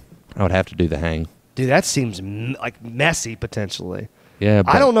hang. I would have to do the hang. Dude, that seems, like, messy, potentially. Yeah,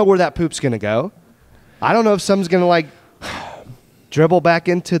 but... I don't know where that poop's going to go. I don't know if something's going to, like... dribble back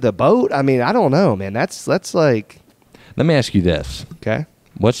into the boat? I mean, I don't know, man. That's like... Let me ask you this. Okay.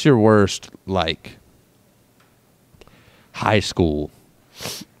 What's your worst, like, high school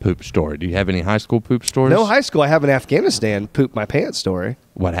poop story? Do you have any high school poop stories? No high school. I have an Afghanistan poop my pants story.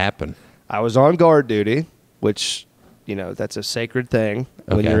 What happened? I was on guard duty, which, that's a sacred thing.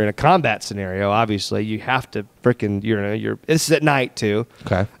 When you're in a combat scenario, obviously, you have to freaking, this is at night, too.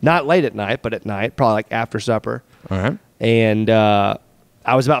 Okay. Not late at night, but at night, probably like after supper. All right. And I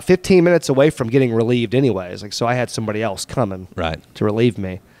was about 15 minutes away from getting relieved anyways. Like, so I had somebody else coming to relieve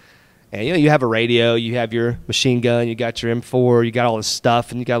me. And, you have a radio, you have your machine gun, you got your M4, you got all this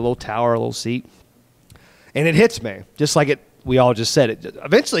stuff, and you got a little tower, a little seat. And it hits me, just like we all just said.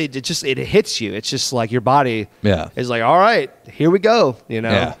 Eventually, it hits you. It's just like your body is like, all right, here we go,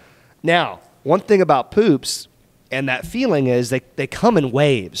 Yeah. Now, one thing about poops and that feeling is they come in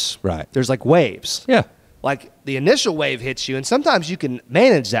waves. Right. There's like waves. Yeah. Like the initial wave hits you, and sometimes you can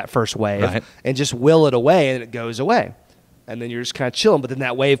manage that first wave and just will it away, and it goes away. And then you're just kind of chilling, but then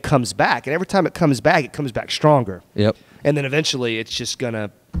that wave comes back, and every time it comes back stronger. Yep. And then eventually it's just going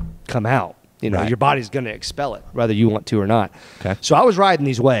to come out. Your body's going to expel it, whether you want to or not. Okay. So I was riding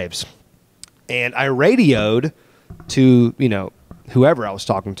these waves, and I radioed to, whoever I was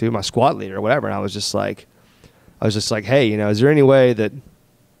talking to, my squad leader or whatever, and I was just like, hey, is there any way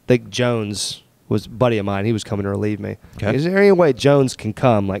that Jones was a buddy of mine. He was coming to relieve me. Okay. Is there any way Jones can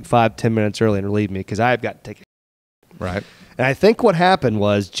come like 5-10 minutes early and relieve me? Because I've got to take a Right. And I think what happened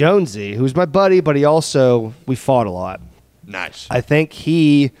was Jonesy, who's my buddy, but we fought a lot. Nice. I think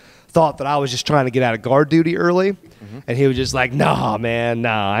he thought that I was just trying to get out of guard duty early. And he was just like, nah, man,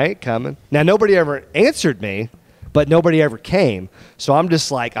 nah, I ain't coming. Now, nobody ever answered me, but nobody ever came. So I'm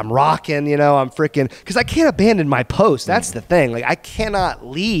just like, I'm rocking, you know, I'm freaking, because I can't abandon my post. That's the thing. Like, I cannot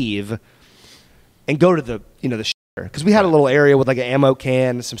leave and go to the, you know, the shitter. Because we had a little area with like an ammo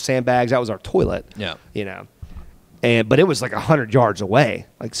can, some sandbags. That was our toilet. Yeah. You know. But it was like 100 yards away.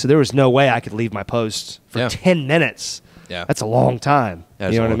 Like, so there was no way I could leave my post for 10 minutes. Yeah. That's a long time.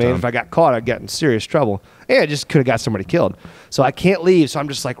 You know what I mean? If I got caught, I'd get in serious trouble. Yeah, I just could have got somebody killed. So I can't leave. So I'm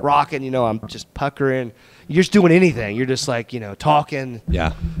just like rocking, you know, I'm just puckering. You're just doing anything. You're just like, you know, talking.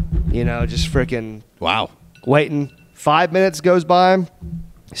 Yeah. You know, just freaking. Wow. Waiting. 5 minutes goes by.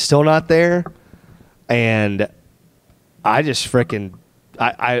 Still not there. And I just freaking,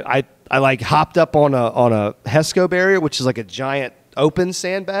 I like hopped up on a HESCO barrier, which is like a giant open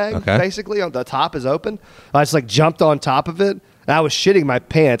sandbag, basically. On the top is open. I just like jumped on top of it. And I was shitting my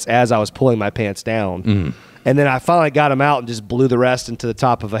pants as I was pulling my pants down. And then I finally got them out and just blew the rest into the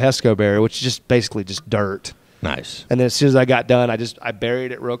top of a HESCO barrier, which is just basically just dirt. Nice. And then as soon as I got done, I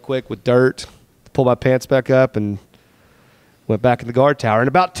buried it real quick with dirt, pulled my pants back up, and went back in the guard tower. And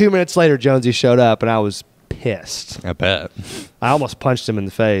about 2 minutes later, Jonesy showed up, and I was pissed. I bet. I almost punched him in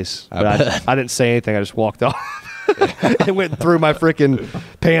the face. But I didn't say anything. I just walked off and went and threw my freaking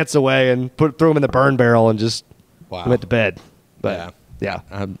pants away and threw them in the burn barrel and just went to bed. But yeah.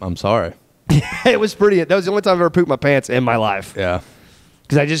 I'm sorry. It was pretty. That was the only time I've ever pooped my pants in my life. Yeah.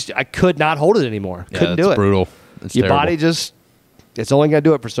 Because I could not hold it anymore. Couldn't do it. Brutal. It's Your terrible. body just, it's only going to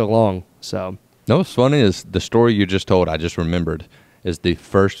do it for so long. So. No, what's funny is the story you just told, I just remembered, is the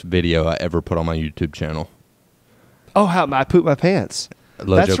first video I ever put on my YouTube channel. Oh, how I pooped my pants.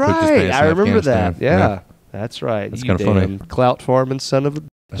 Lojo That's pooped his right. pants I in remember Afghanistan. that. Yeah. That's right. That's kind of funny. Clout farming son of a.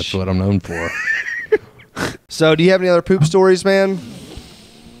 That's what I'm known for. So, do you have any other poop stories, man?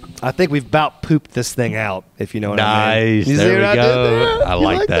 I think we've about pooped this thing out, if you know what I mean. Nice. There we go. I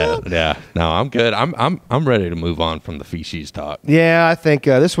like that. Yeah. No, I'm good. I'm ready to move on from the feces talk. Yeah, I think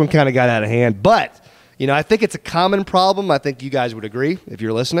this one kind of got out of hand. But, you know, I think it's a common problem. I think you guys would agree if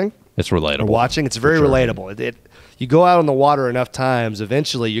you're listening. It's relatable. Or watching. It's very relatable. You go out on the water enough times,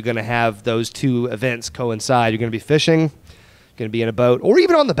 eventually you're going to have those two events coincide. You're going to be fishing, you're going to be in a boat, or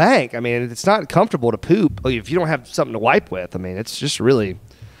even on the bank. I mean, it's not comfortable to poop if you don't have something to wipe with. I mean, it's just really...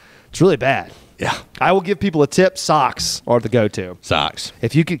 It's really bad. Yeah. I will give people a tip. Socks are the go-to. Socks.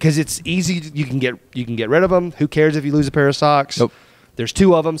 If you can, because it's easy. You can get rid of them. Who cares if you lose a pair of socks? Nope. There's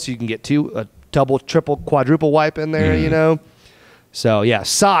two of them, so you can get a double, triple, quadruple wipe in there. You know. So yeah,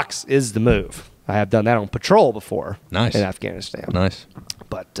 socks is the move. I have done that on patrol before. Nice. In Afghanistan. Nice.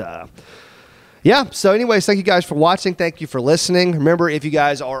 But yeah. So anyways, thank you guys for watching. Thank you for listening. Remember, if you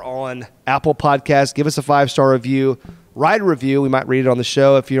guys are on Apple Podcasts, give us a 5-star review. Write a review. We might read it on the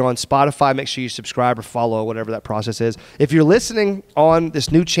show. If you're on Spotify, make sure you subscribe or follow, whatever that process is. If you're listening on this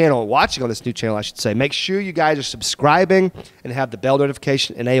new channel, watching on this new channel, I should say, make sure you guys are subscribing and have the bell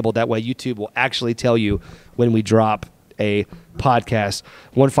notification enabled. That way YouTube will actually tell you when we drop a podcast.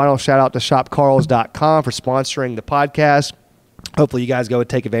 One final shout out to shopcarls.com for sponsoring the podcast. Hopefully you guys go and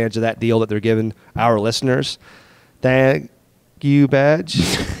take advantage of that deal that they're giving our listeners. Thank you, Badge.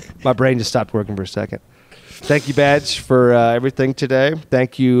 My brain just stopped working for a second. Thank you, Badge, for everything today.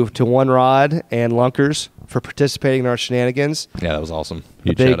 Thank you to One Rod and Lunkers for participating in our shenanigans. Yeah, that was awesome.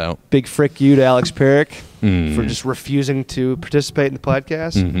 Huge shout out. Big frick you to Alex Perrick for just refusing to participate in the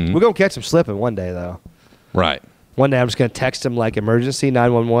podcast. We're going to catch him slipping one day, though. Right. One day I'm just going to text him like emergency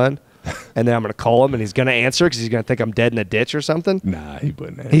 911. And then I'm going to call him, and he's going to answer because he's going to think I'm dead in a ditch or something. Nah, he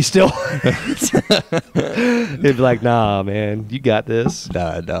wouldn't answer. He's still... He'd be like, nah, man, you got this.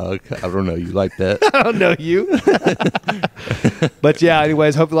 Nah, dog. I don't know you like that. I don't know you. But, yeah,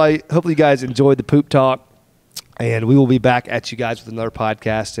 anyways, hopefully you guys enjoyed the poop talk. And we will be back at you guys with another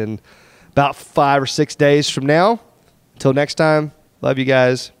podcast in about 5 or 6 days from now. Until next time, love you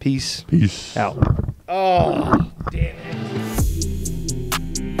guys. Peace. Peace. Out. Oh, damn it.